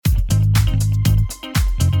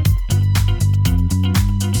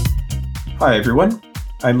Hi, everyone.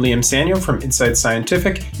 I'm Liam Sanyo from Inside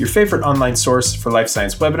Scientific, your favorite online source for life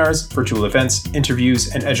science webinars, virtual events,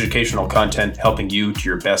 interviews, and educational content helping you do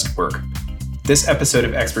your best work. This episode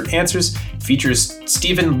of Expert Answers features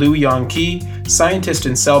Stephen Loo-Yong-Kee, scientist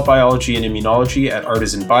in cell biology and immunology at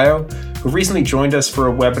Artisan Bio, who recently joined us for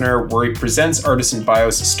a webinar where he presents Artisan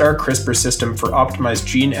Bio's STAR CRISPR system for optimized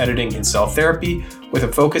gene editing in cell therapy with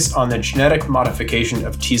a focus on the genetic modification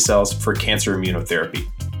of T cells for cancer immunotherapy.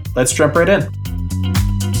 Let's jump right in.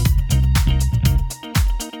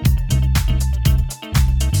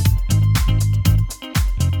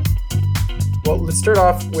 Well, let's start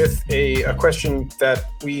off with a question that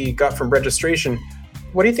we got from registration.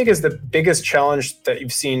 What do you think is the biggest challenge that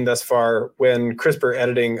you've seen thus far when CRISPR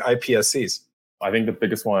editing iPSCs? I think the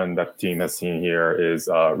biggest one that the team has seen here is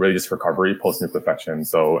really just recovery post-nucleofection.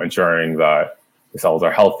 So ensuring that the cells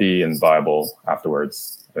are healthy and viable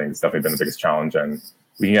afterwards. I think it's definitely been the biggest challenge. And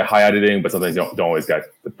we can get high editing, but sometimes you don't always get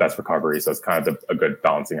the best recovery. So it's kind of a good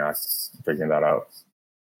balancing act, figuring that out.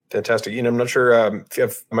 Fantastic. I'm not sure if you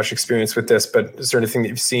have much experience with this, but is there anything that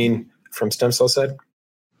you've seen from stem cell side?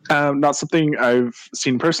 Not something I've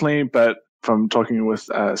seen personally, but from talking with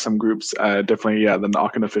some groups, definitely, the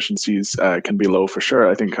knock-in efficiencies can be low for sure.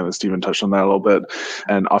 I think kind of Stephen touched on that a little bit,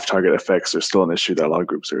 and off-target effects are still an issue that a lot of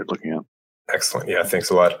groups are looking at. Excellent. Yeah, thanks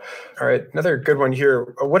a lot. All right, another good one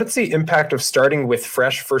here. What is the impact of starting with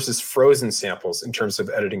fresh versus frozen samples in terms of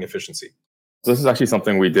editing efficiency? So this is actually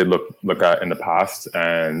something we did look at in the past,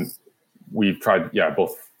 and we've tried,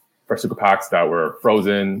 both fresh leukopaks that were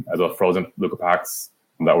frozen as well as frozen leukopaks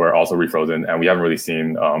that were also refrozen, and we haven't really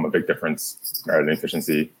seen a big difference in editing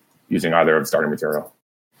efficiency using either of the starting material.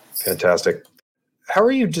 Fantastic. How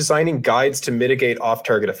are you designing guides to mitigate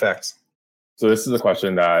off-target effects? So this is a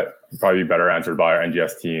question that would probably be better answered by our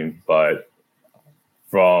NGS team, but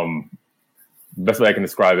from the best way I can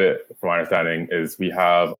describe it, from my understanding, is we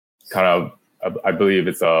have kind of, I believe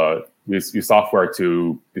it's we use software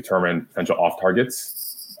to determine potential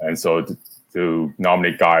off-targets, and so to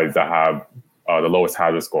nominate guides that have the lowest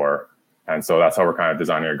hazard score. And so that's how we're kind of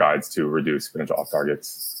designing our guides to reduce potential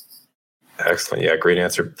off-targets. Excellent. Yeah, great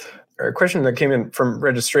answer. A question that came in from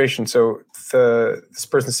registration. So this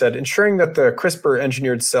person said, ensuring that the CRISPR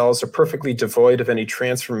engineered cells are perfectly devoid of any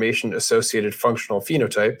transformation-associated functional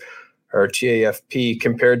phenotype, or TAFP,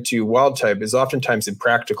 compared to wild type is oftentimes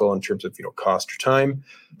impractical in terms of cost or time.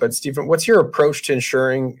 But Stephen, what's your approach to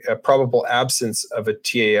ensuring a probable absence of a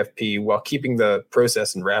TAFP while keeping the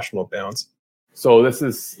process in rational bounds? So this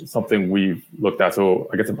is something we've looked at. So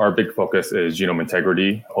I guess our big focus is genome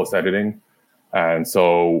integrity post-editing. And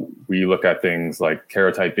so we look at things like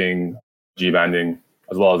karyotyping, G-banding,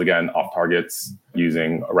 as well as, again, off-targets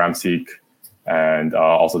using RAMseq and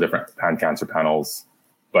also different pan-cancer panels.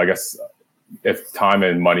 But I guess if time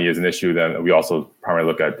and money is an issue, then we also primarily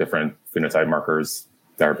look at different phenotype markers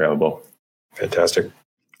that are available. Fantastic.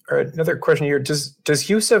 All right, another question here. Does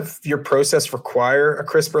use of your process require a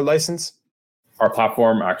CRISPR license? Our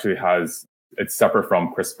platform actually it's separate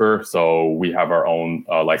from CRISPR. So we have our own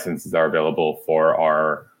licenses that are available for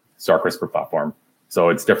our STAR CRISPR platform. So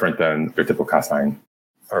it's different than your typical Cas9.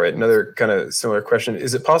 All right, another kind of similar question.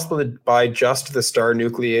 Is it possible to buy just the STAR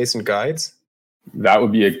nuclease and guides? That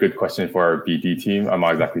would be a good question for our BD team. I'm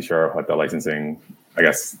not exactly sure what the licensing,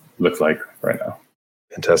 looks like right now.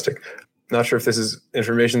 Fantastic. Not sure if this is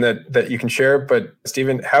information that you can share, but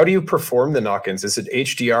Stephen, how do you perform the knock-ins? Is it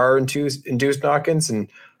HDR-induced knock-ins, and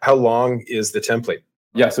how long is the template?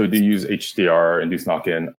 Yeah, so we do use HDR-induced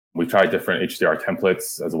knock-in. We tried different HDR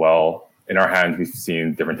templates as well. In our hands, we've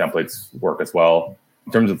seen different templates work as well.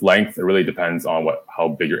 In terms of length, it really depends on how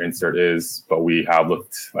big your insert is, but we have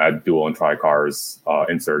looked at dual and tricars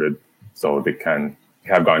inserted, so they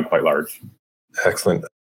have gone quite large. Excellent.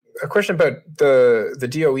 A question about the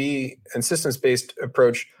DOE and systems-based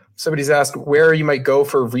approach. Somebody's asked where you might go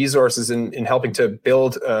for resources in helping to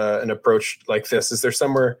build an approach like this. Is there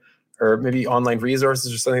somewhere, or maybe online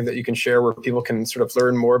resources or something that you can share where people can sort of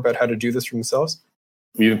learn more about how to do this for themselves?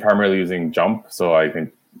 We've been primarily using JUMP, so I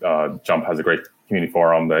think JUMP has a great community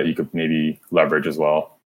forum that you could maybe leverage as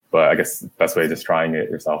well. But I guess the best way is just trying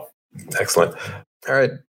it yourself. Excellent. All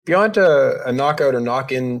right. Beyond a knockout or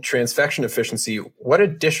knock-in transfection efficiency, what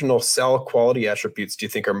additional cell quality attributes do you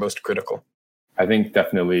think are most critical? I think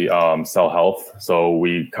definitely cell health. So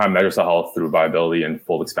we kind of measure cell health through viability and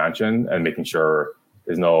fold expansion and making sure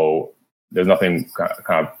there's nothing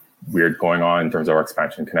kind of weird going on in terms of our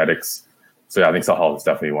expansion kinetics. So yeah, I think cell health is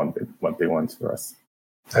definitely one big one for us.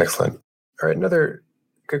 Excellent. All right, another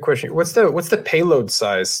good question. What's the payload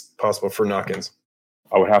size possible for knock-ins?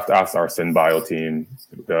 I would have to ask our SynBio team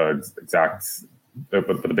the exact but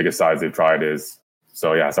the biggest size they've tried is.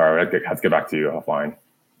 So yeah, sorry, I have to get back to you offline.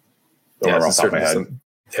 Yeah, I was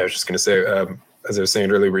just going to say, as I was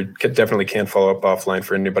saying earlier, we definitely can't follow up offline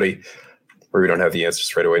for anybody where we don't have the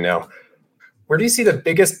answers right away now. Where do you see the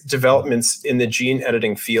biggest developments in the gene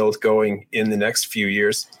editing field going in the next few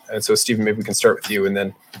years? And so, Stephen, maybe we can start with you, and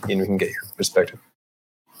then we can get your perspective.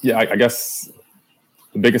 Yeah, I guess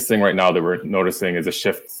the biggest thing right now that we're noticing is a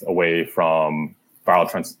shift away from viral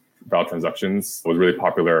transductions. It was really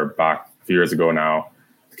popular back a few years ago now,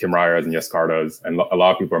 Kymriahs and Yescartas, and a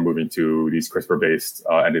lot of people are moving to these CRISPR-based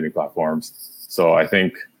editing platforms. So I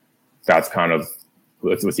think that's kind of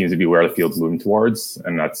what seems to be where the field's moving towards,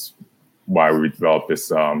 and that's why we developed this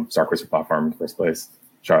CRISPR platform in the first place,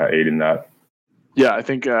 try to aid in that. Yeah, I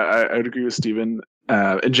think I would agree with Stephen.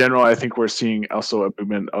 In general, I think we're seeing also a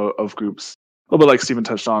movement of groups, a little bit like Stephen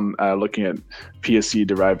touched on, looking at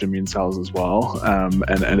PSC-derived immune cells as well,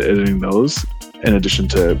 and editing those in addition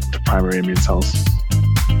to primary immune cells.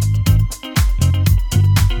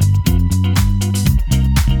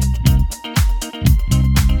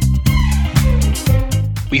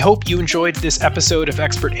 We hope you enjoyed this episode of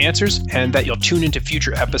Expert Answers and that you'll tune into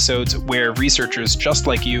future episodes where researchers just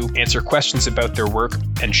like you answer questions about their work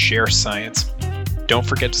and share science. Don't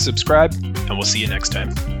forget to subscribe, and we'll see you next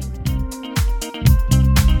time.